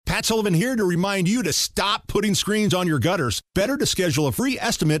Matt Sullivan here to remind you to stop putting screens on your gutters. Better to schedule a free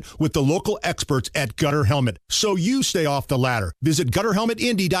estimate with the local experts at Gutter Helmet so you stay off the ladder. Visit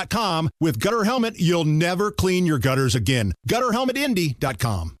GutterHelmetIndy.com. With Gutter Helmet, you'll never clean your gutters again.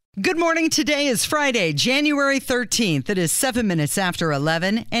 GutterHelmetIndy.com. Good morning. Today is Friday, January 13th. It is 7 minutes after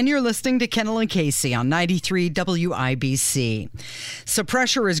 11, and you're listening to Kendall and Casey on 93 WIBC. So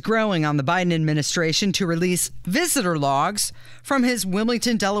pressure is growing on the Biden administration to release visitor logs from his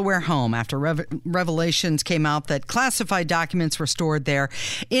Wilmington, Delaware home after revelations came out that classified documents were stored there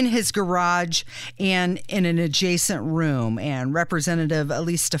in his garage and in an adjacent room. And Representative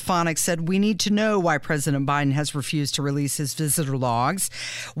Elise Stefanik said, "We need to know why President Biden has refused to release his visitor logs,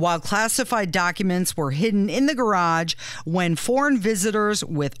 while classified documents were hidden in the garage when foreign visitors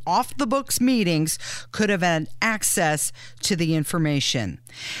with off-the-books meetings could have had access to the information."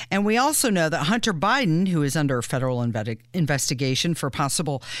 And we also know that Hunter Biden, who is under federal investigation for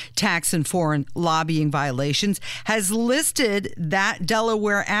possible tax and foreign lobbying violations, has listed that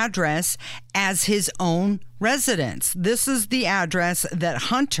Delaware address as his own residence. This is the address that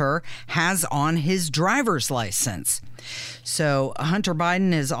Hunter has on his driver's license. So Hunter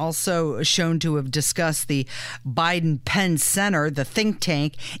Biden is also shown to have discussed the Biden Penn Center, the think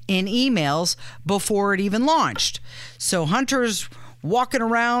tank, in emails before it even launched. So Hunter's walking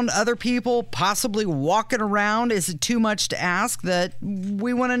around, other people possibly walking around. Is it too much to ask that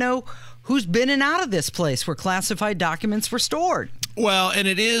we want to know who's been in and out of this place where classified documents were stored? Well, and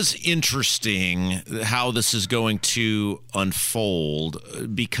it is interesting how this is going to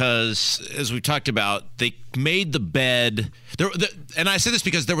unfold because, as we talked about, they made the bed. And I say this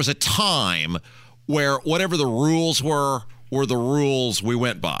because there was a time where whatever the rules were the rules we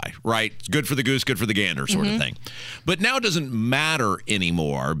went by, right? Good for the goose, good for the gander sort of thing. But now it doesn't matter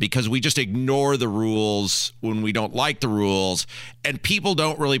anymore because we just ignore the rules when we don't like the rules, and people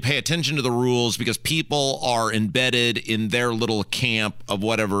don't really pay attention to the rules because people are embedded in their little camp of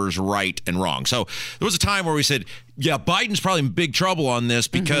whatever's right and wrong. So there was a time where we said, yeah, Biden's probably in big trouble on this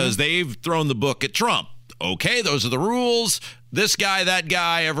because they've thrown the book at Trump. Okay, those are the rules. This guy, that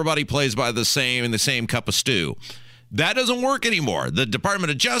guy, everybody plays by the same cup of stew. That doesn't work anymore. The Department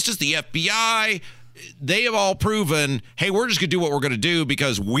of Justice, the FBI, they have all proven, hey, we're just going to do what we're going to do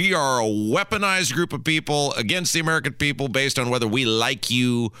because we are a weaponized group of people against the American people based on whether we like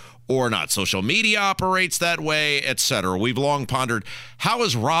you or not. Social media operates that way, etc. We've long pondered, how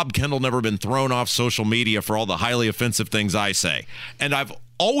has Rob Kendall never been thrown off social media for all the highly offensive things I say? And I've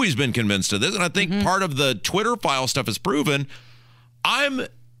always been convinced of this, and I think part of the Twitter file stuff has proven I'm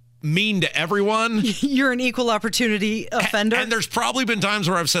mean to everyone. You're an equal opportunity offender. And there's probably been times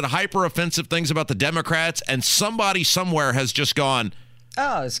where I've said hyper offensive things about the Democrats, and somebody somewhere has just gone,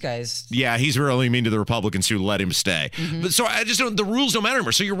 oh, this guy's... yeah, he's really mean to the Republicans who let him stay. But so I just don't, the rules don't matter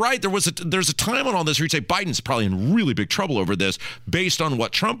anymore. So you're right. There's a time on all this where you'd say Biden's probably in really big trouble over this based on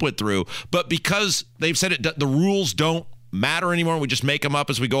what Trump went through. But because they've said it, the rules don't matter anymore. We just make them up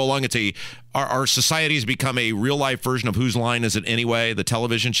as we go along. Our society has become a real life version of Whose Line Is It Anyway, the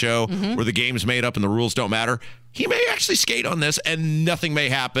television show where the game's made up and the rules don't matter. He may actually skate on this and nothing may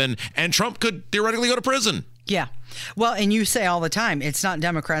happen, and Trump could theoretically go to prison. Yeah. Well, and you say all the time, it's not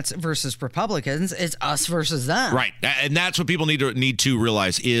Democrats versus Republicans, it's us versus them. Right. And that's what people need to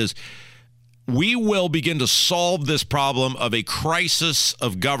realize is we will begin to solve this problem of a crisis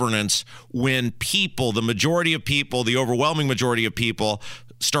of governance when people, the majority of people, the overwhelming majority of people,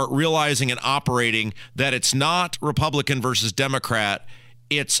 start realizing and operating that it's not Republican versus Democrat,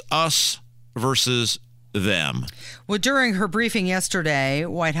 it's us versus them. Well, during her briefing yesterday,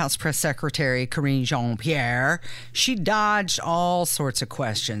 White House Press Secretary Karine Jean-Pierre, she dodged all sorts of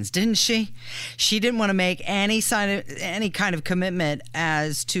questions, didn't she? She didn't want to make any kind of commitment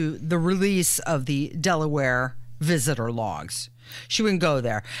as to the release of the Delaware visitor logs. She wouldn't go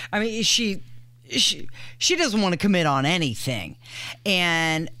there. I mean, she doesn't want to commit on anything.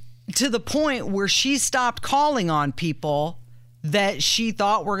 And to the point where she stopped calling on people that she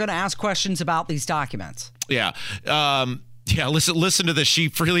thought were going to ask questions about these documents. Yeah. Listen to this. She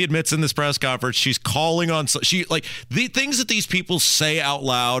freely admits in this press conference she's calling on the things that these people say out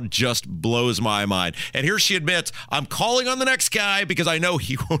loud just blows my mind. And here she admits, I'm calling on the next guy because I know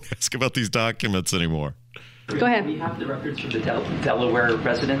he won't ask about these documents anymore. Go ahead. We have the records from the Delaware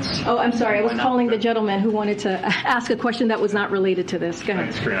residents. Oh, I'm sorry. I was calling the gentleman who wanted to ask a question that was not related to this. Go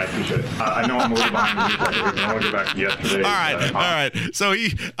ahead. Thanks, Karine. I appreciate it. I know I'm a little behind the news. I want to go back to yesterday. All right. So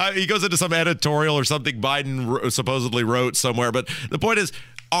he goes into some editorial or something Biden supposedly wrote somewhere. But the point is,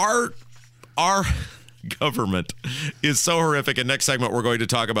 our government is so horrific. And next segment, we're going to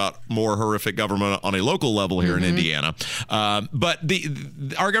talk about more horrific government on a local level here in Indiana. But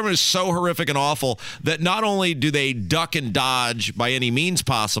our government is so horrific and awful that not only do they duck and dodge by any means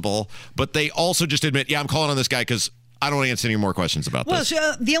possible, but they also just admit, yeah, I'm calling on this guy because I don't want to answer any more questions about this.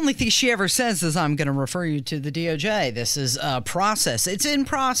 Well, the only thing she ever says is, I'm going to refer you to the DOJ. This is a process. It's in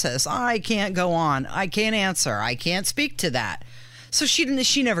process. I can't go on. I can't answer. I can't speak to that. So she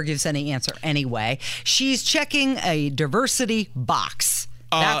never gives any answer anyway. She's checking a diversity box.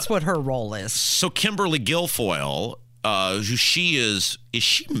 That's what her role is. So Kimberly Guilfoyle, who she is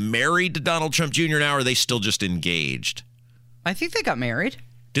she married to Donald Trump Jr. now, or are they still just engaged? I think they got married.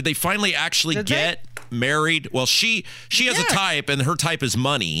 Did they finally actually get married? Well, she has a type, and her type is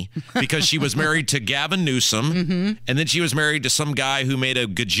money, because she was married to Gavin Newsom, and then she was married to some guy who made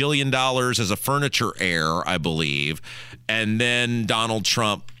 $1 gajillion as a furniture heir, I believe, and then Donald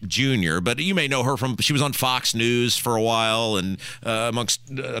Trump Jr. But you may know her from, she was on Fox News for a while, and I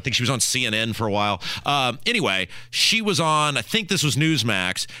think she was on CNN for a while. Anyway, she was on, I think this was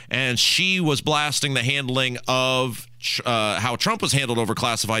Newsmax, and she was blasting the handling of how Trump was handled over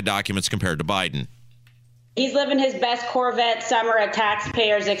classified documents compared to Biden. He's living his best Corvette summer at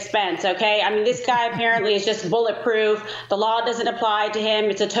taxpayers' expense, okay? I mean, this guy apparently is just bulletproof. The law doesn't apply to him.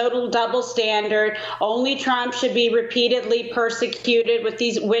 It's a total double standard. Only Trump should be repeatedly persecuted with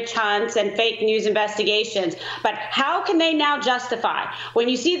these witch hunts and fake news investigations. But how can they now justify, when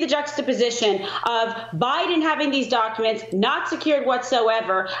you see the juxtaposition of Biden having these documents not secured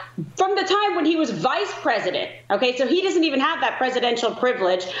whatsoever from the time when he was vice president, okay? So he doesn't even have that presidential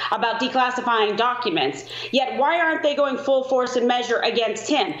privilege about declassifying documents. Yet why aren't they going full force and measure against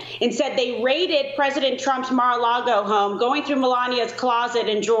him? Instead, they raided President Trump's Mar-a-Lago home, going through Melania's closet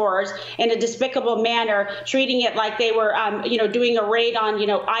and drawers in a despicable manner, treating it like they were, doing a raid on,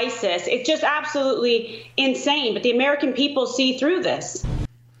 ISIS. It's just absolutely insane. But the American people see through this.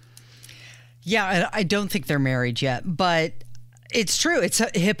 Yeah, I don't think they're married yet, but it's true. It's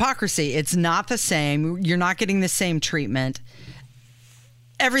hypocrisy. It's not the same. You're not getting the same treatment.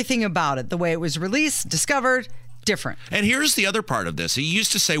 Everything about it, the way it was released, discovered, different. And here's the other part of this. He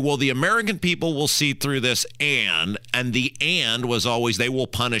used to say, well, the American people will see through this, and the and was always, they will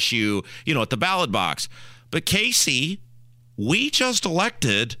punish you, at the ballot box. But Casey, we just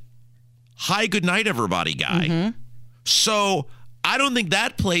elected hi, good night, everybody guy. So I don't think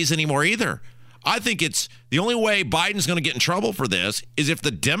that plays anymore either. I think it's the only way Biden's going to get in trouble for this is if the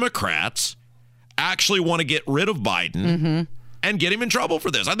Democrats actually want to get rid of Biden and get him in trouble for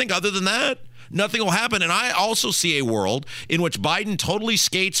this. I think other than that, nothing will happen. And I also see a world in which Biden totally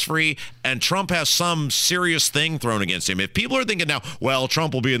skates free and Trump has some serious thing thrown against him. If people are thinking now, well,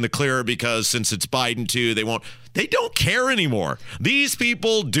 Trump will be in the clear because since it's Biden too, they don't care anymore. These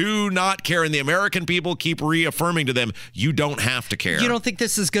people do not care. And the American people keep reaffirming to them, you don't have to care. You don't think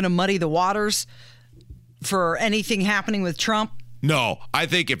this is going to muddy the waters for anything happening with Trump? No, I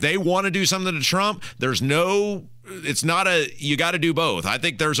think if they want to do something to Trump, it's not you got to do both. I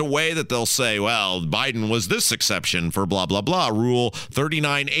think there's a way that they'll say, well, Biden was this exception for blah, blah, blah. Rule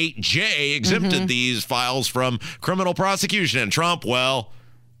 39.8J exempted these files from criminal prosecution. And Trump, well,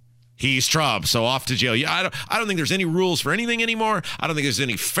 he's Trump, so off to jail. Yeah, I don't think there's any rules for anything anymore. I don't think there's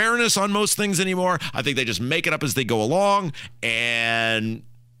any fairness on most things anymore. I think they just make it up as they go along, and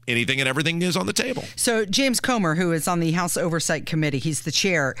anything and everything is on the table. So James Comer, who is on the House Oversight Committee, he's the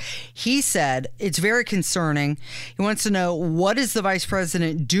chair, he said it's very concerning. He wants to know, what is the vice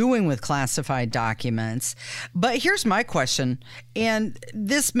president doing with classified documents? But here's my question, and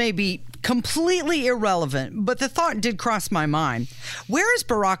this may be completely irrelevant, but the thought did cross my mind. Where is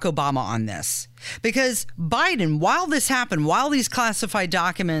Barack Obama on this? Because Biden, while this happened, while these classified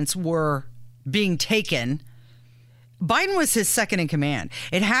documents were being taken, Biden was his second in command.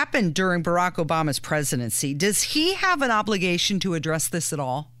 It happened during Barack Obama's presidency. Does he have an obligation to address this at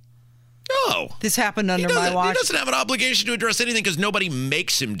all? No. This happened under my watch? He doesn't have an obligation to address anything because nobody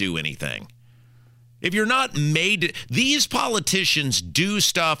makes him do anything. If you're not made, these politicians do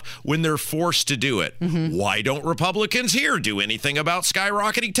stuff when they're forced to do it. Why don't Republicans here do anything about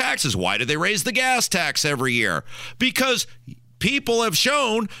skyrocketing taxes? Why do they raise the gas tax every year? Because people have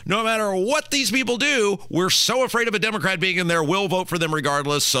shown no matter what these people do, we're so afraid of a Democrat being in there, we'll vote for them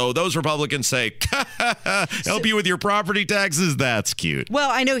regardless. So those Republicans say, help you with your property taxes? That's cute. Well,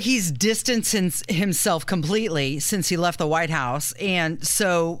 I know he's distanced himself completely since he left the White House. And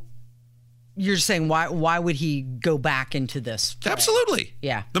so you're saying why would he go back into this? Absolutely.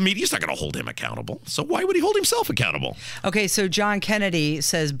 Yeah. The media's not going to hold him accountable. So why would he hold himself accountable? Okay, so John Kennedy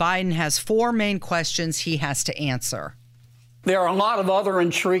says Biden has 4 main questions he has to answer. There are a lot of other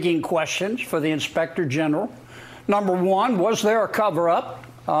intriguing questions for the Inspector General. Number one, was there a cover-up?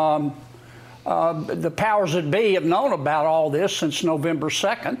 The powers that be have known about all this since November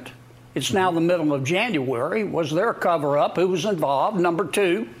 2nd. It's now the middle of January. Was there a cover-up? Who was involved? Number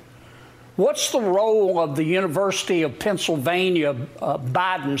two, what's the role of the University of Pennsylvania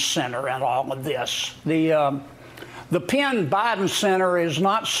Biden Center in all of this? The Penn Biden Center is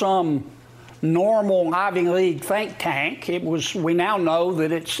not some normal Ivy League think tank. We now know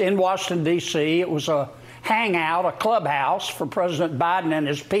that it's in Washington, D.C. It was a hangout, a clubhouse for President Biden and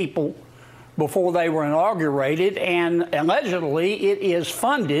his people before they were inaugurated, and allegedly it is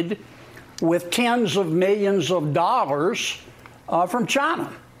funded with tens of millions of dollars from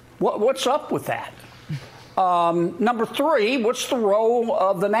China. What's up with that? Number three, what's the role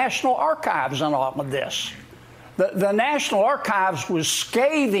of the National Archives in all of this? The National Archives was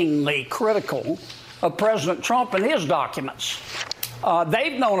scathingly critical of President Trump and his documents.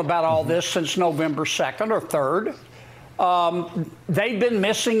 They've known about all this since November 2nd or 3rd. They've been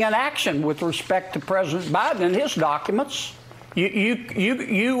missing in action with respect to President Biden and his documents. You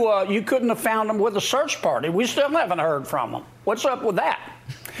couldn't have found them with a search party. We still haven't heard from them. What's up with that?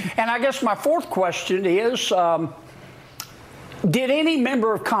 And I guess my fourth question is, did any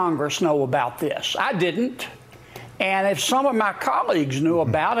member of Congress know about this? I didn't. And if some of my colleagues knew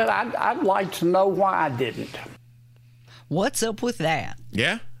about it, I'd like to know why I didn't. What's up with that?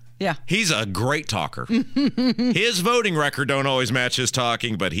 Yeah. Yeah. He's a great talker. His voting record don't always match his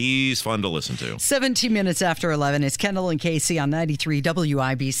talking, but he's fun to listen to. 17 minutes after 11, it's Kendall and Casey on 93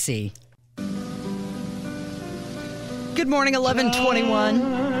 WIBC. Good morning,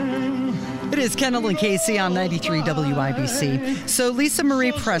 11:21. It is Kendall and Casey on 93 WIBC. So Lisa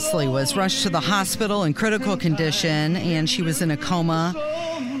Marie Presley was rushed to the hospital in critical condition, and she was in a coma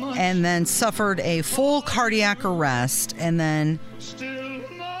and then suffered a full cardiac arrest. And then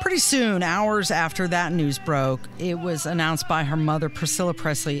pretty soon, hours after that news broke, it was announced by her mother, Priscilla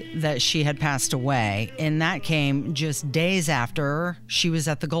Presley, that she had passed away. And that came just days after she was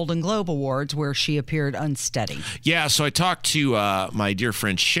at the Golden Globe Awards, where she appeared unsteady. Yeah, so I talked to my dear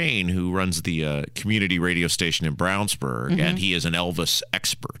friend Shane, who runs the community radio station in Brownsburg, and he is an Elvis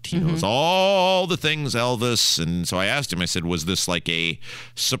expert. He knows all the things Elvis. And so I asked him, I said, was this like a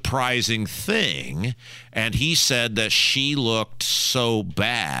surprising thing? And he said that she looked so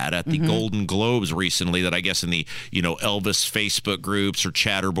bad at the Golden Globes recently that I guess in the, Elvis Facebook groups or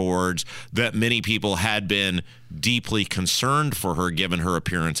chatter boards that many people had been deeply concerned for her given her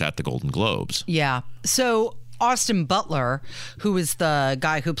appearance at the Golden Globes. Yeah. So Austin Butler, who was the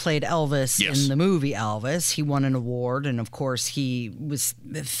guy who played Elvis in the movie Elvis, he won an award. And of course, he was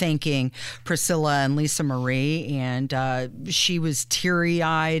thanking Priscilla and Lisa Marie. And she was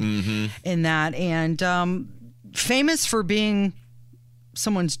teary-eyed in that. And famous for being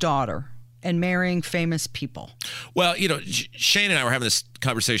someone's daughter and marrying famous people. Well, Shane and I were having this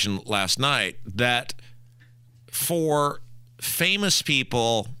conversation last night that for famous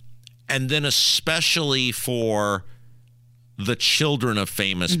people, and then especially for the children of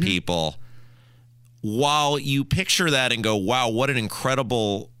famous people, while you picture that and go, wow, what an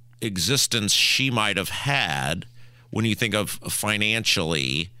incredible existence she might have had when you think of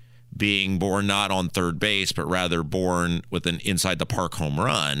financially being born not on third base, but rather born with an inside the park home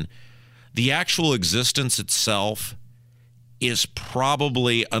run, the actual existence itself is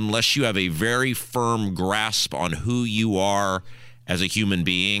probably, unless you have a very firm grasp on who you are as a human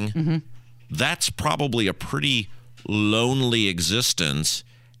being, that's probably a pretty lonely existence,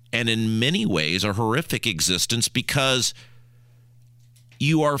 and in many ways a horrific existence, because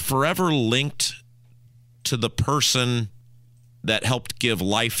you are forever linked to the person that helped give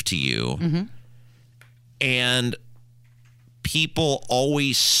life to you. And people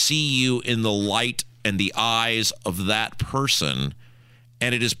always see you in the light and the eyes of that person.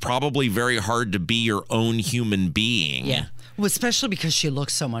 And it is probably very hard to be your own human being. Yeah. Well, especially because she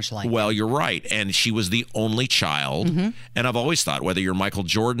looks so much like Well, you're right. And she was the only child. And I've always thought, whether you're Michael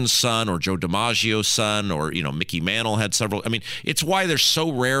Jordan's son or Joe DiMaggio's son or, Mickey Mantle had several. I mean, it's why they're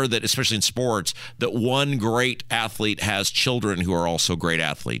so rare that, especially in sports, that one great athlete has children who are also great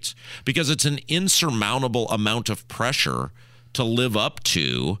athletes. Because it's an insurmountable amount of pressure to live up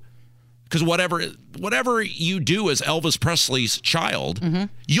to. Because whatever you do as Elvis Presley's child,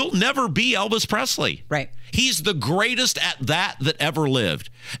 you'll never be Elvis Presley. Right. He's the greatest at that ever lived.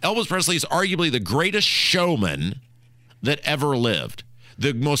 Elvis Presley is arguably the greatest showman that ever lived.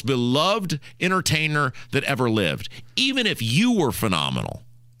 The most beloved entertainer that ever lived. Even if you were phenomenal,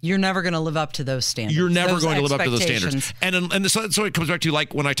 you're never going to live up to those standards. You're never going to live up to those standards. And so it comes back to,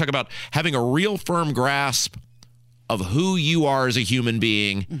 like, when I talk about having a real firm grasp of who you are as a human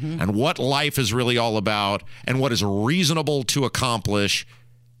being and what life is really all about and what is reasonable to accomplish,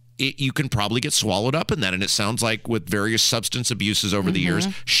 you can probably get swallowed up in that. And it sounds like with various substance abuses over the years,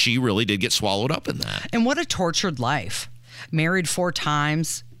 she really did get swallowed up in that. And what a tortured life. Married 4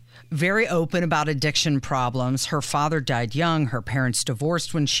 times, very open about addiction problems. Her father died young. Her parents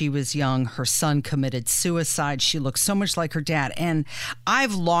divorced when she was young. Her son committed suicide. She looks so much like her dad. And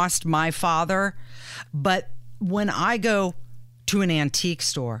I've lost my father, but when I go to an antique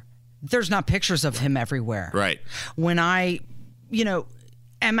store, there's not pictures of him everywhere. Right. When I,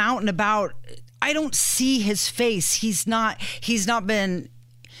 am out and about, I don't see his face. He's not been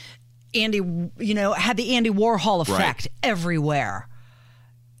had the Andy Warhol effect everywhere.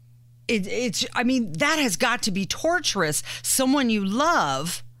 That has got to be torturous. Someone you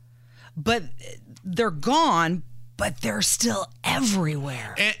love, but they're gone, but they're still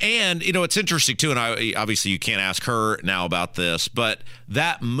everywhere. And it's interesting, too, and obviously you can't ask her now about this, but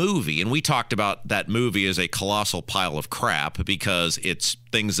that movie, and we talked about that movie as a colossal pile of crap because it's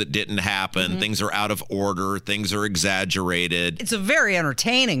things that didn't happen, things are out of order, things are exaggerated. It's a very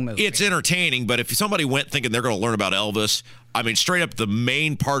entertaining movie. It's entertaining, but if somebody went thinking they're going to learn about Elvis, straight up the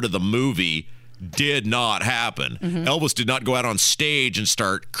main part of the movie did not happen. Elvis did not go out on stage and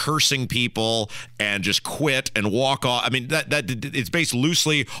start cursing people and just quit and walk off. It's based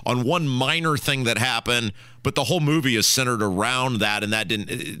loosely on one minor thing that happened, but the whole movie is centered around that, and that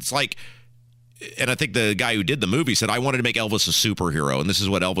didn't. It's like. And I think the guy who did the movie said, I wanted to make Elvis a superhero, and this is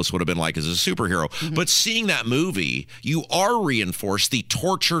what Elvis would have been like as a superhero. But seeing that movie, you are reinforced the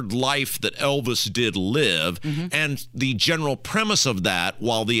tortured life that Elvis did live, and the general premise of that,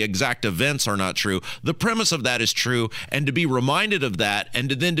 while the exact events are not true, the premise of that is true, and to be reminded of that, and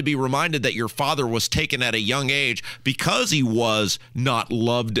then to be reminded that your father was taken at a young age because he was not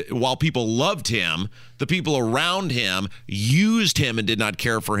loved, while people loved him, the people around him used him and did not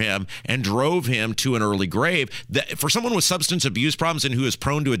care for him and drove him to an early grave. That, for someone with substance abuse problems and who is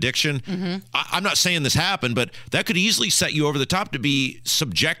prone to addiction, I'm not saying this happened, but that could easily set you over the top to be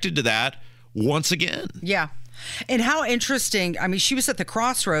subjected to that once again. Yeah. And how interesting. She was at the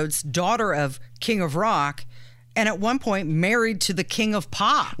crossroads, daughter of King of Rock, and at one point married to the King of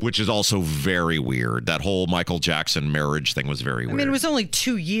Pop. Which is also very weird. That whole Michael Jackson marriage thing was very weird. It was only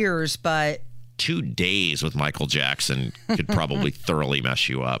 2 years, but 2 days with Michael Jackson could probably thoroughly mess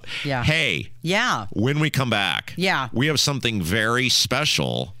you up. Yeah. Hey. Yeah. When we come back, yeah, we have something very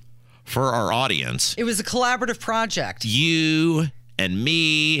special for our audience. It was a collaborative project. You and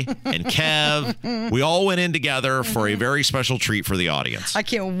me and Kev, we all went in together for a very special treat for the audience. I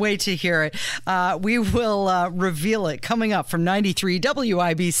can't wait to hear it. We will reveal it coming up from 93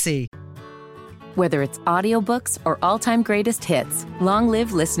 WIBC. Whether it's audiobooks or all-time greatest hits, long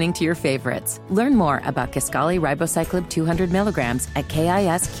live listening to your favorites. Learn more about Kisqali Ribociclib 200 milligrams at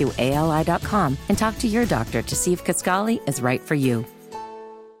KISQALI.com and talk to your doctor to see if Kisqali is right for you.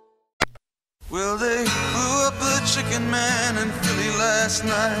 Well, they blew up the chicken man in Philly last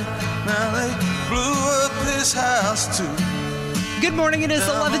night. Now they blew up his house, too. Good morning. It is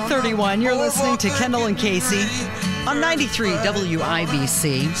 11:31. You're listening to Kendall and Casey on 93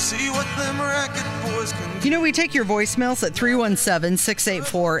 WIBC. We take your voicemails at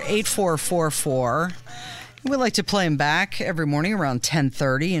 317-684-8444. We like to play them back every morning around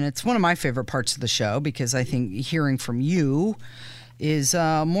 10:30, and it's one of my favorite parts of the show because I think hearing from you is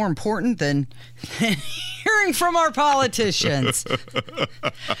more important than hearing from our politicians.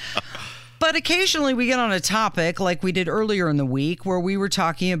 But occasionally we get on a topic like we did earlier in the week where we were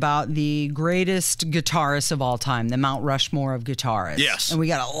talking about the greatest guitarists of all time, the Mount Rushmore of guitarists. Yes. And we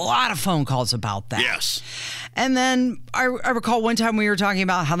got a lot of phone calls about that. Yes. And then I recall one time we were talking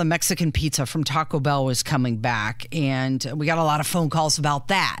about how the Mexican pizza from Taco Bell was coming back, and we got a lot of phone calls about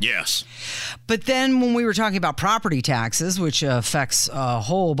that. Yes. But then when we were talking about property taxes, which affects a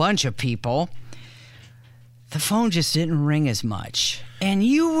whole bunch of people, the phone just didn't ring as much. And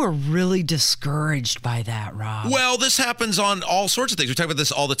you were really discouraged by that, Rob. Well, this happens on all sorts of things. We talk about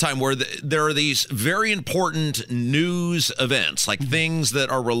this all the time where there are these very important news events, like things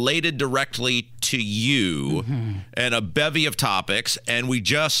that are related directly to you and a bevy of topics. And we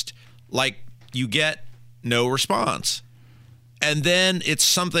just, you get no response. And then it's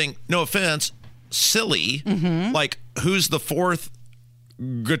something, no offense, silly, like who's the fourth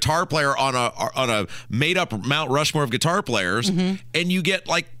guitar player on a made up Mount Rushmore of guitar players, and you get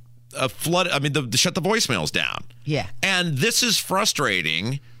a flood. Shut the voicemails down. Yeah. And this is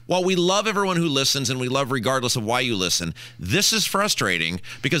frustrating. While we love everyone who listens and we love regardless of why you listen, this is frustrating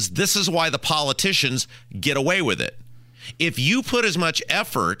because this is why the politicians get away with it. If you put as much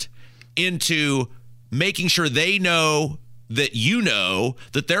effort into making sure they know that you know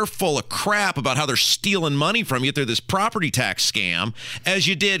that they're full of crap about how they're stealing money from you through this property tax scam, as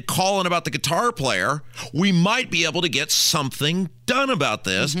you did calling about the guitar player, we might be able to get something done about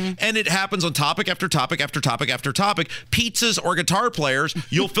this. And it happens on topic after topic after topic after topic. Pizzas or guitar players,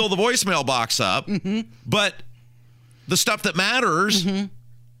 you'll fill the voicemail box up. But the stuff that matters,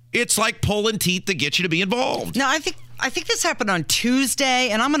 it's like pulling teeth to get you to be involved. No, I think this happened on Tuesday,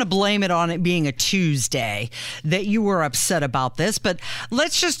 and I'm going to blame it on it being a Tuesday that you were upset about this. But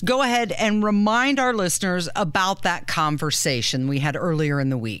let's just go ahead and remind our listeners about that conversation we had earlier in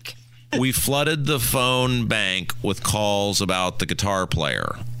the week. We flooded the phone bank with calls about the guitar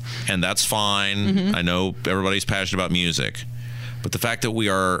player, and that's fine. I know everybody's passionate about music, but the fact that we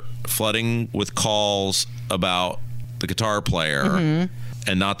are flooding with calls about the guitar player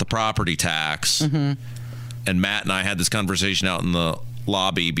and not the property tax, and Matt and I had this conversation out in the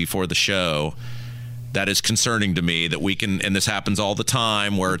lobby before the show, that is concerning to me, that we can, and this happens all the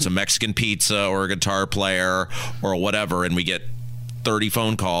time, where it's a Mexican pizza or a guitar player or whatever, and we get 30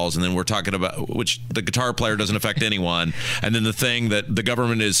 phone calls, and then we're talking about, which the guitar player doesn't affect anyone, and then the thing that the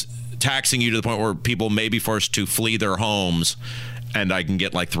government is taxing you to the point where people may be forced to flee their homes, and I can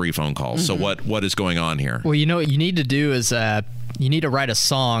get like 3 phone calls. So what is going on here? Well, you know what you need to do is you need to write a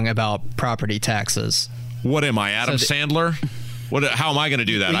song about property taxes. What am I, Adam Sandler? How am I going to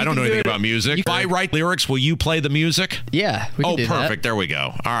do that? I don't know anything about music. If I write lyrics, will you play the music? Yeah, we can do that. Perfect. There we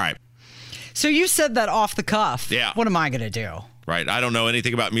go. All right. So you said that off the cuff. Yeah. What am I going to do? Right. I don't know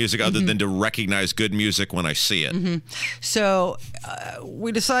anything about music other than to recognize good music when I see it. So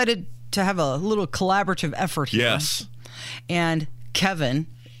we decided to have a little collaborative effort here. Yes. And Kevin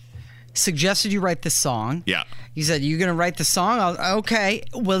suggested you write this song. Yeah. He said, "You're going to write the song?" Okay.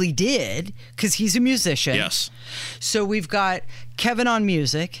 Well, he did, because he's a musician. Yes. So we've got Kevin on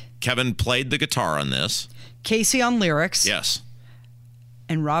music. Kevin played the guitar on this. Casey on lyrics. Yes.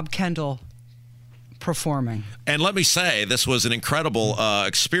 And Rob Kendall performing. And let me say, this was an incredible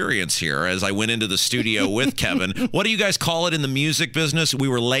experience here as I went into the studio with Kevin. What do you guys call it in the music business? We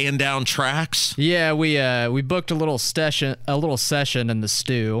were laying down tracks. Yeah, we booked a little session in the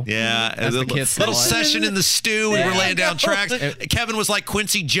stew. Yeah, as the kids little call it. session in the stew. We were laying down tracks. Kevin was like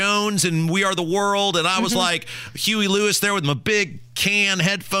Quincy Jones and We Are the World, and I was like Huey Lewis there with my big can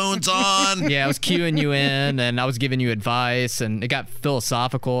headphones on. Yeah, I was cueing you in, and I was giving you advice, and it got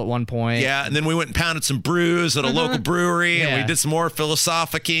philosophical at one point. Yeah, and then we went and pounded some brews at a local brewery, and we did some more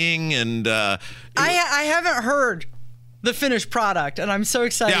philosophicing, and I haven't heard the finished product, and I'm so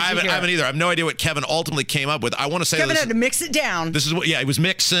excited. Yeah, I haven't either. I have no idea what Kevin ultimately came up with. I want to say Kevin had to mix it down. This is what. Yeah, he was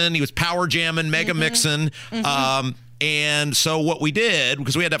mixing. He was power jamming, mega mixing. And so what we did,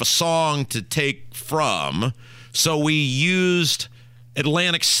 because we had to have a song to take from, so we used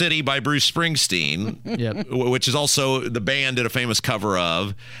Atlantic City by Bruce Springsteen, which is also the band did a famous cover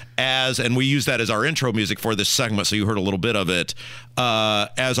of, and we used that as our intro music for this segment, so you heard a little bit of it,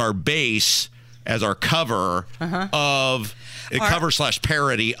 as our bass, as our cover of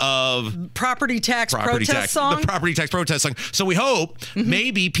cover/parody of property tax protest song. The property tax protest song. So we hope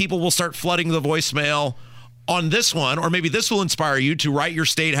maybe people will start flooding the voicemail on this one, or maybe this will inspire you to write your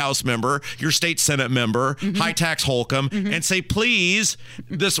state house member, your state senate member, High Tax Holcomb, and say, please,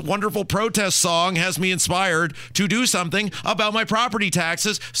 this wonderful protest song has me inspired to do something about my property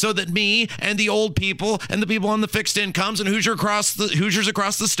taxes so that me and the old people and the people on the fixed incomes and Hoosiers across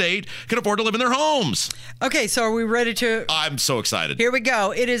the state can afford to live in their homes. Okay, so are we ready to... I'm so excited. Here we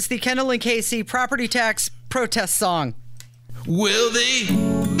go. It is the Kendall and Casey property tax protest song. Well, they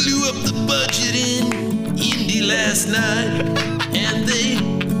blew up the budget in Indy last night, and they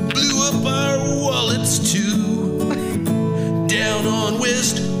blew up our wallets too. Down on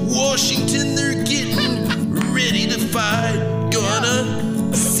West Washington, they're getting ready to fight.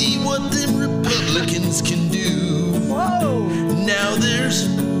 Gonna see what them Republicans can do. Whoa! Now there's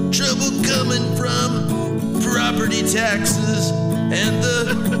trouble coming from property taxes, and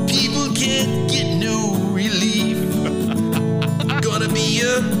the people can't get no relief. Gonna be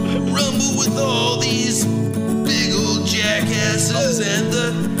a rumble with all these big old jackasses, and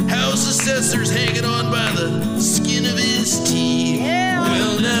the house assessor's hanging on by the skin of his teeth. Yeah.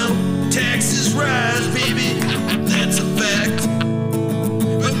 Well, now taxes rise, baby, that's a fact.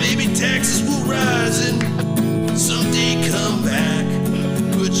 But maybe taxes will rise and someday come back.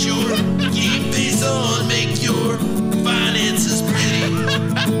 Put your game face on, make your finances pretty,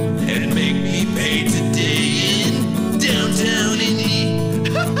 and make me pay today in downtown Indy.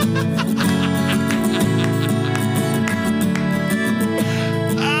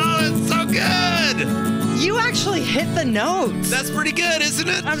 Oh, it's so good. You actually hit the notes. That's pretty good, isn't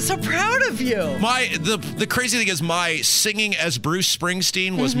it? I'm so proud of you. The crazy thing is my singing as Bruce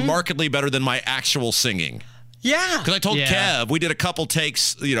Springsteen was markedly better than my actual singing. Yeah. Because I told Kev, we did a couple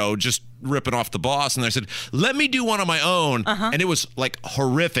takes, just ripping off the boss, and I said, let me do one on my own. And it was like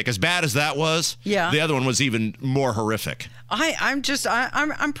horrific. As bad as that was, the other one was even more horrific. I'm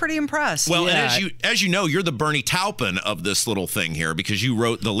pretty impressed. Well, and as you know, you're the Bernie Taupin of this little thing here because you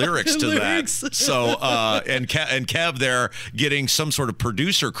wrote the lyrics to that. So and Kev there getting some sort of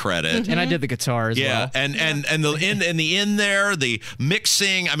producer credit, and I did the guitar as well. And the end there, the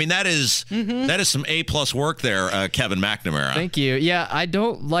mixing. I mean, that is some A+ work there, Kevin McNamara. Thank you. Yeah, I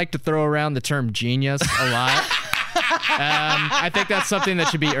don't like to throw around the term genius a lot. I think that's something that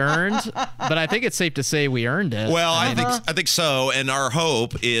should be earned, but I think it's safe to say we earned it. Well, I think so, and our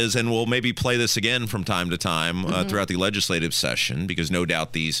hope is, and we'll maybe play this again from time to time throughout the legislative session, because no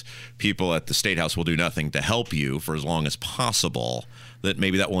doubt these people at the State House will do nothing to help you for as long as possible, that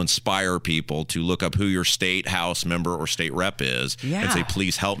maybe that will inspire people to look up who your state house member or state rep is and say,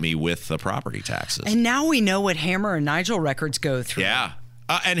 please help me with the property taxes. And now we know what Hammer and Nigel records go through. Yeah.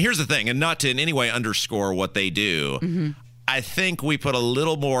 And here's the thing, and not to in any way underscore what they do, I think we put a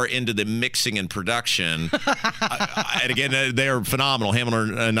little more into the mixing and production. And again, they're phenomenal.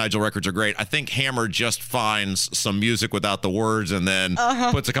 Hammer and Nigel records are great. I think Hammer just finds some music without the words and then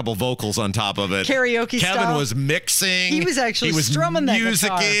puts a couple vocals on top of it. Karaoke Kevin style. was mixing. He was actually strumming that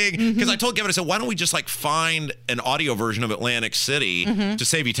guitar. Because I told Kevin, I said, why don't we just find an audio version of Atlantic City to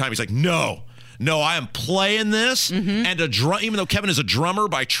save you time? He's like, no, I am playing this, and even though Kevin is a drummer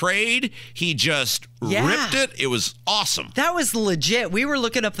by trade, he just ripped it. It was awesome. That was legit. We were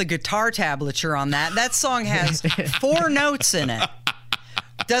looking up the guitar tablature on that. That song has 4 notes in it.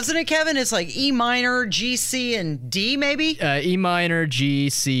 Doesn't it, Kevin? It's like E minor, G, C, and D, maybe? E minor, G,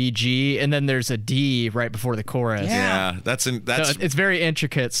 C, G, and then there's a D right before the chorus. Yeah, that's it's very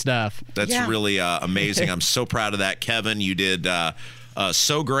intricate stuff. That's really amazing. I'm so proud of that, Kevin. You did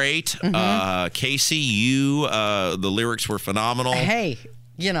so great. Casey, the lyrics were phenomenal. Hey,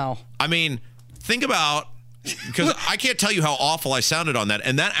 I mean, think about, because I can't tell you how awful I sounded on that,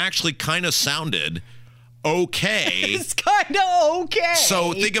 and that actually kind of sounded okay. It's kind of okay.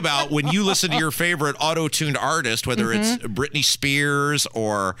 So think about when you listen to your favorite auto-tuned artist, whether it's Britney Spears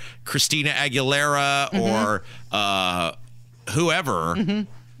or Christina Aguilera or whoever,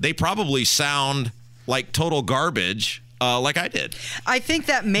 they probably sound like total garbage. Like I did. I think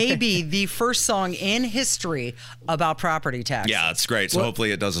that may be the first song in history about property tax. Yeah, it's great. So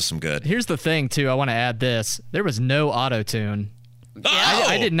hopefully it does us some good. Here's the thing, too. I want to add this. There was no auto-tune.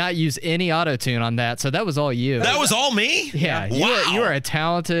 I did not use any auto-tune on that, so that was all you. That was all me? Yeah. Wow. You are a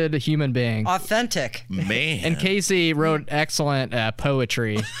talented human being. Authentic. Man. And Casey wrote excellent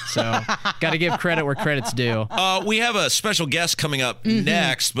poetry, so got to give credit where credit's due. We have a special guest coming up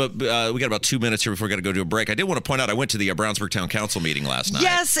next, but we got about 2 minutes here before we got to go to a break. I did want to point out I went to the Brownsburg Town Council meeting last night.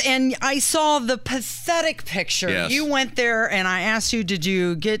 Yes, and I saw the pathetic picture. Yes. You went there, and I asked you, did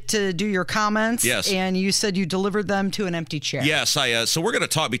you get to do your comments? Yes. And you said you delivered them to an empty chair. Yes, so we're going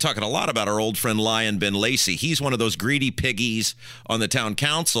to be talking a lot about our old friend Lion Ben Lacey. He's one of those greedy piggies on the town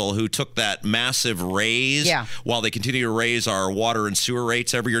council who took that massive raise while they continue to raise our water and sewer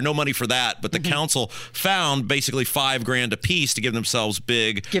rates every year. No money for that, but the council found basically $5,000 a piece to give themselves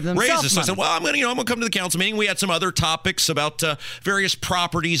big raises. So I said, well, I'm going to come to the council meeting. We had some other topics about various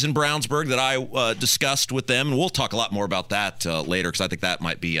properties in Brownsburg that I discussed with them, and we'll talk a lot more about that later because I think that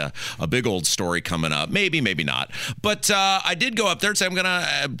might be a big old story coming up. Maybe not. But I did go up there and say I'm going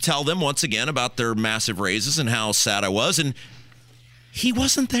to tell them once again about their massive raises and how sad I was, and he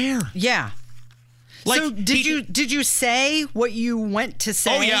wasn't there. Yeah. So did you say what you went to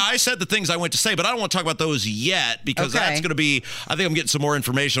say? Oh yeah, I said the things I went to say, but I don't want to talk about those yet because that's going to be. I think I'm getting some more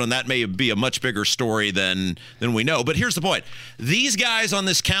information on that. May be a much bigger story than we know. But here's the point: these guys on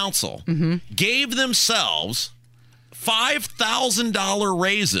this council gave themselves $5,000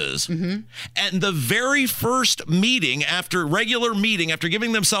 raises, and the very first meeting after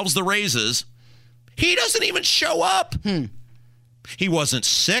giving themselves the raises, he doesn't even show up. He wasn't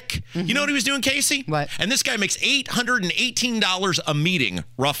sick. You know what he was doing, Casey? What? And this guy makes $818 a meeting,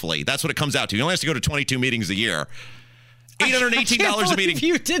 roughly. That's what it comes out to. He only has to go to 22 meetings a year. $818 a meeting.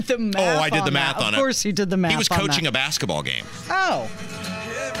 You did the math. Oh, I did the math on it. Of course you did the math. He was coaching a basketball game. Oh.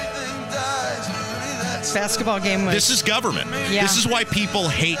 Basketball game. This is government. Yeah. This is why people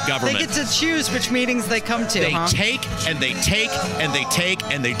hate government. They get to choose which meetings they come to. They take and they take and they take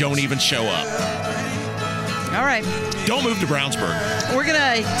and they don't even show up. All right. Don't move to Brownsburg. We're going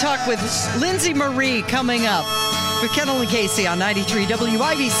to talk with Lindsay Marie coming up with Kendall and Casey on 93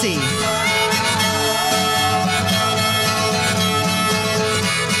 WIBC.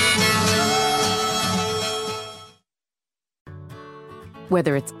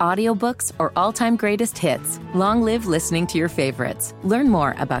 Whether it's audiobooks or all-time greatest hits, long live listening to your favorites. Learn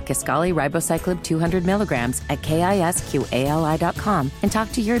more about Kisqali Ribociclib 200 milligrams at KISQALI.com and talk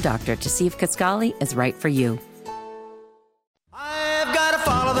to your doctor to see if Kisqali is right for you. I've got to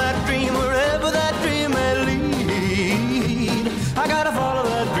follow that dream wherever that dream may lead. I got to follow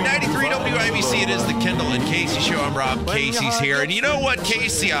that dream. 93 WIBC, it is the Kendall and Casey show. I'm Rob. Casey's here. And you know what,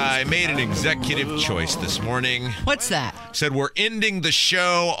 Casey? I made an executive choice this morning. What's that? Said we're ending the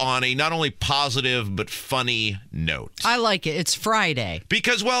show on a not only positive but funny note. I like it. It's Friday.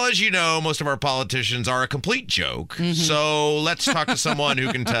 Because, well, as you know, most of our politicians are a complete joke. So let's talk to someone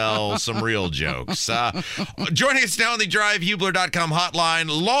who can tell some real jokes. Joining us now on the drivehubler.com hotline,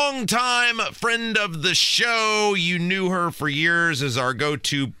 longtime friend of the show. You knew her for years as our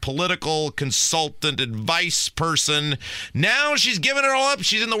go-to political consultant, advice person. Now she's given it all up.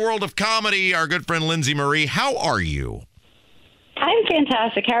 She's in the world of comedy. Our good friend Lindsay Marie. How are you? I'm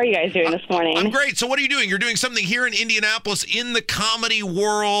fantastic. How are you guys doing this morning? I'm great. So what are you doing? You're doing something here in Indianapolis in the comedy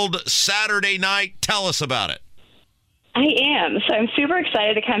world Saturday night. Tell us about it. I am. So I'm super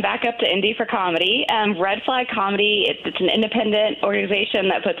excited to come back up to Indy for comedy. Red Flag Comedy, it's an independent organization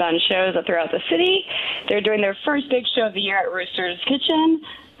that puts on shows throughout the city. They're doing their first big show of the year at Rooster's Kitchen.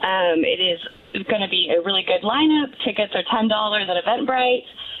 It is going to be a really good lineup. Tickets are $10 at Eventbrite.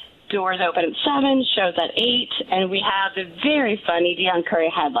 Doors open at 7, shows at 8, and we have the very funny Deion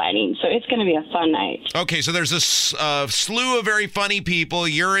Curry headlining. So it's going to be a fun night. Okay, so there's this slew of very funny people.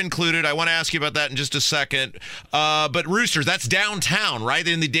 You're included. I want to ask you about that in just a second. But Roosters, that's downtown, right?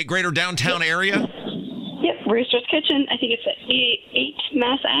 In the greater downtown area? Yep, Rooster's Kitchen. I think it's at 8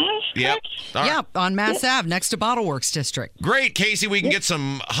 Mass Ave. Yep. Yep, on Mass Ave, next to Bottle Works District. Great, Casey. We can get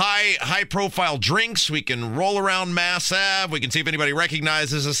some high-profile drinks. We can roll around Mass Ave. We can see if anybody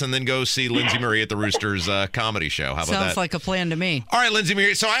recognizes us, and then go see Lindsay Marie at the Roosters comedy show. How about that? Sounds like a plan to me. All right, Lindsay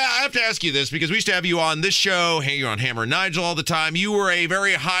Marie. So I have to ask you this because we used to have you on this show. You're on Hammer and Nigel all the time. You were a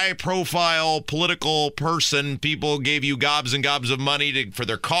very high-profile political person. People gave you gobs and gobs of money for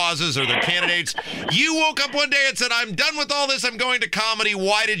their causes or their candidates. You woke up one day and said, I'm done with all this. I'm going to comedy.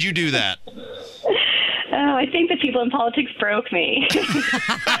 Why did you do that? Oh, I think the people in politics broke me.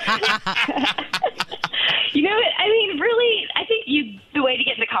 You know, I mean, really, I think the way to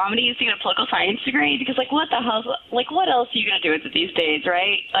get into comedy is to get a political science degree because, what the hell, what else are you going to do with it these days,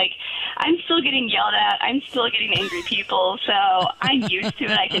 right? I'm still getting yelled at. I'm still getting angry people, so I'm used to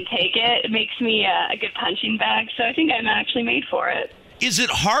it. I can take it. It makes me a good punching bag, so I think I'm actually made for it. Is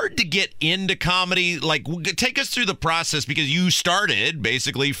it hard to get into comedy? Take us through the process because you started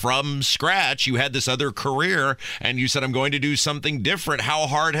basically from scratch. You had this other career and you said, I'm going to do something different. How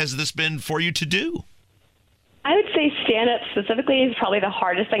hard has this been for you to do? I would say stand-up specifically is probably the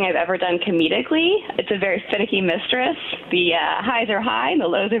hardest thing I've ever done comedically. It's a very finicky mistress. The highs are high and the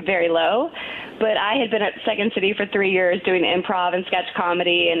lows are very low. But I had been at Second City for 3 years doing improv and sketch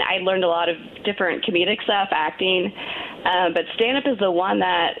comedy, and I learned a lot of different comedic stuff, acting. But stand-up is the one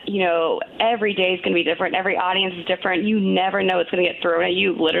that, every day is going to be different. Every audience is different. You never know what's going to get thrown at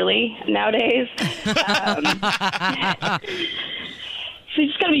you, literally, nowadays. So you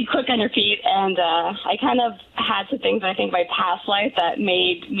just got to be quick on your feet, and I kind of had some things, I think, in my past life that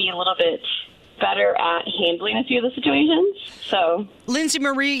made me a little bit better at handling a few of the situations. So, Lindsay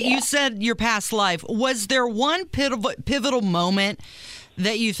Marie, you said your past life. Was there one pivotal moment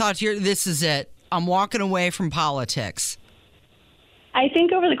that you thought, this is it, I'm walking away from politics? I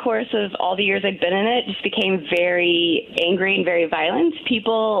think over the course of all the years I've been in it, just became very angry and very violent.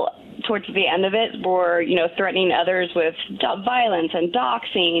 People towards the end of it were, threatening others with violence and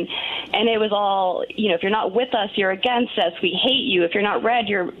doxing. And it was all, if you're not with us, you're against us. We hate you. If you're not red,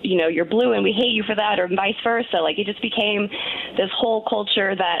 you're blue and we hate you for that, or vice versa. It just became this whole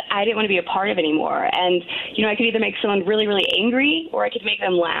culture that I didn't want to be a part of anymore. And, I could either make someone really, really angry or I could make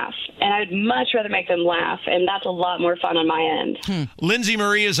them laugh. And I'd much rather make them laugh. And that's a lot more fun on my end. Lindsay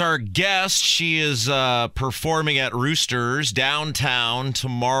Marie is our guest. She is performing at Roosters downtown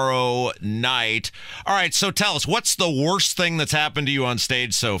tomorrow night. All right, so tell us, what's the worst thing that's happened to you on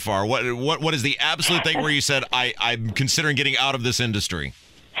stage so far? What is the absolute thing where you said, I'm considering getting out of this industry?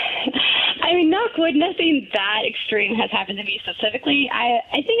 I mean, knock wood, nothing that extreme has happened to me specifically. I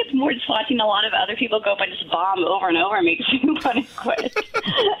think it's more just watching a lot of other people go up and just bomb over and over makes me want to quit.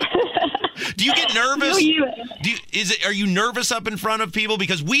 Do you get nervous? Are you nervous up in front of people?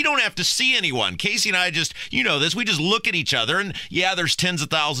 Because we don't have to see anyone. Casey and I just, we just look at each other. And yeah, there's tens of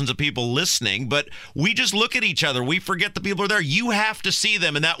thousands of people listening, but we just look at each other. We forget the people are there. You have to see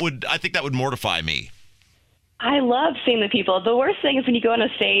them, and I think that would mortify me. I love seeing the people. The worst thing is when you go on a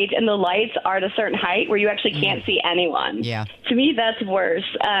stage and the lights are at a certain height where you actually can't see anyone. Yeah. To me, that's worse.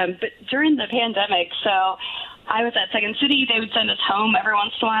 But during the pandemic, so I was at Second City. They would send us home every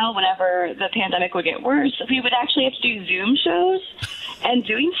once in a while whenever the pandemic would get worse. We would actually have to do Zoom shows. And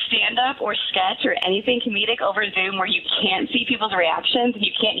doing stand-up or sketch or anything comedic over Zoom where you can't see people's reactions and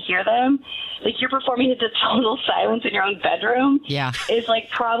you can't hear them, like you're performing into total silence in your own bedroom, is like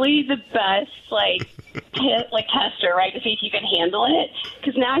probably the best tester, right, to see if you can handle it.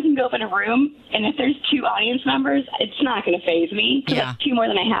 Because now I can go up in a room, and if there's 2 audience members, it's not going to faze me. Because that's 2 more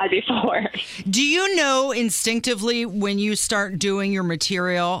than I had before. Do you know instinctively when you start doing your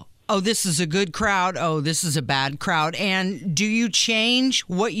material, oh, this is a good crowd, oh, this is a bad crowd? And do you change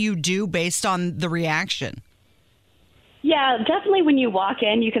what you do based on the reaction? Yeah, definitely when you walk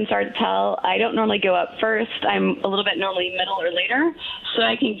in, you can start to tell. I don't normally go up first. I'm a little bit normally middle or later, so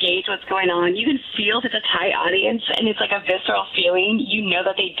I can gauge what's going on. You can feel if it's a tight audience, and it's like a visceral feeling. You know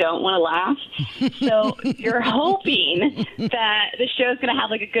that they don't want to laugh. So you're hoping that the show's going to have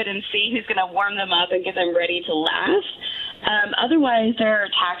like a good MC who's going to warm them up and get them ready to laugh. Otherwise, there are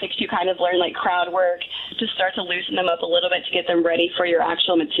tactics you kind of learn, like crowd work, to start to loosen them up a little bit to get them ready for your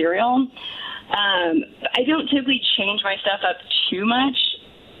actual material. I don't typically change my stuff up too much.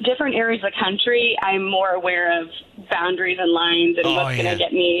 Different areas of the country, I'm more aware of boundaries and lines and what's going to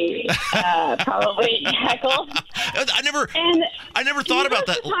get me probably heckled. I never thought about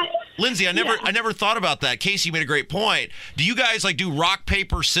that. Lindsay, I never thought about that. Casey made a great point. Do you guys like do rock,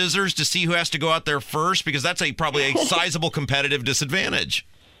 paper, scissors to see who has to go out there first? Because that's probably a sizable competitive disadvantage.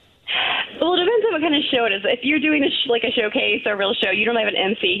 Well, it depends on what kind of show it is. If you're doing a showcase or a real show, you don't have an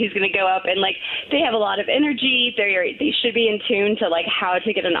MC who's going to go up and they have a lot of energy. They should be in tune to how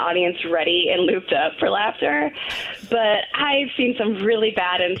to get an audience ready and looped up for laughter. But I've seen some really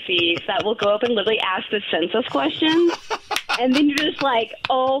bad MCs that will go up and literally ask the census questions. And then you're just like,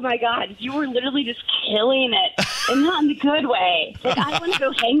 oh, my God, you were literally just killing it, and not in the good way. I want to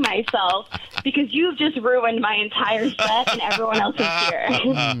go hang myself because you've just ruined my entire set and everyone else is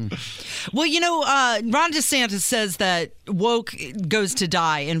here. Well, Ron DeSantis says that woke goes to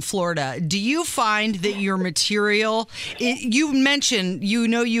die in Florida. Do you find that your material, you mentioned,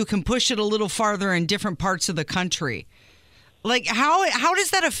 you can push it a little farther in different parts of the country. How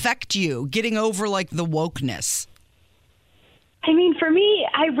does that affect you, getting over the wokeness? I mean, for me,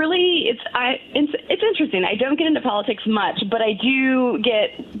 it's interesting. I don't get into politics much, but I do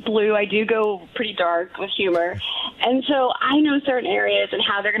get blue. I do go pretty dark with humor. And so I know certain areas and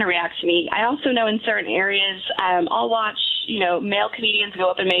how they're going to react to me. I also know in certain areas, I'll watch, male comedians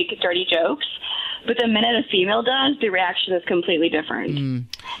go up and make dirty jokes. But the minute a female does, the reaction is completely different.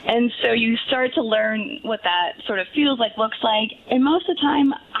 And so you start to learn what that sort of feels like, looks like. And most of the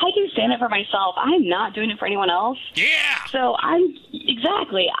time, I do stand up for myself. I'm not doing it for anyone else. Yeah. So I'm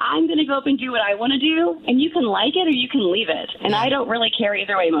going to go up and do what I want to do, and you can like it or you can leave it. And I don't really care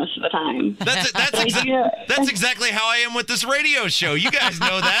either way most of the time. That's exactly how I am with this radio show. You guys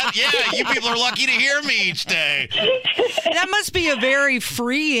know that. Yeah, you people are lucky to hear me each day. That must be a very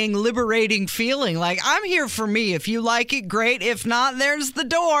freeing, liberating feeling. I'm here for me. If you like it, great. If not, there's the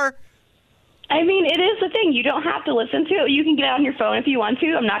door. I mean, it is the thing. You don't have to listen to it. You can get it on your phone if you want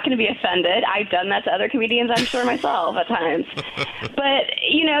to. I'm not going to be offended. I've done that to other comedians, I'm sure, myself at times. But,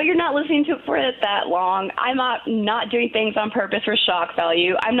 you're not listening to it for that long. I'm not doing things on purpose for shock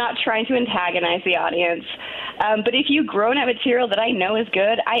value. I'm not trying to antagonize the audience. But if you've grown at material that I know is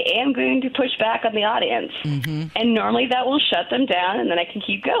good, I am going to push back on the audience. Mm-hmm. And normally that will shut them down, and then I can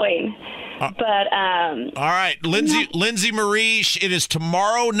keep going. But all right, Lindsay Marie, it is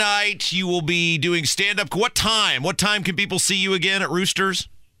tomorrow night. You will be doing stand-up. What time? What time can people see you again at Roosters?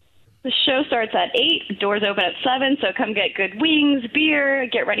 The show starts at 8. Doors open at 7. So come get good wings, beer,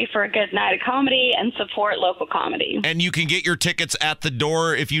 get ready for a good night of comedy, and support local comedy. And you can get your tickets at the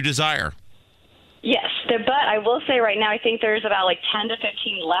door if you desire. Yes, but I will say right now, I think there's about 10 to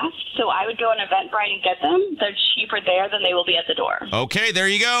 15 left. So I would go on Eventbrite and get them. They're cheaper there than they will be at the door. Okay, there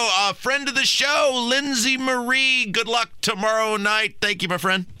you go. Friend of the show, Lindsay Marie. Good luck tomorrow night. Thank you, my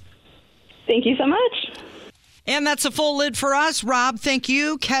friend. Thank you so much. And that's a full lid for us. Rob, thank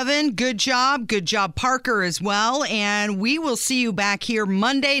you. Kevin, good job. Good job, Parker, as well. And we will see you back here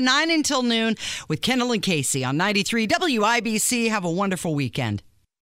Monday, 9 until noon with Kendall and Casey on 93 WIBC. Have a wonderful weekend.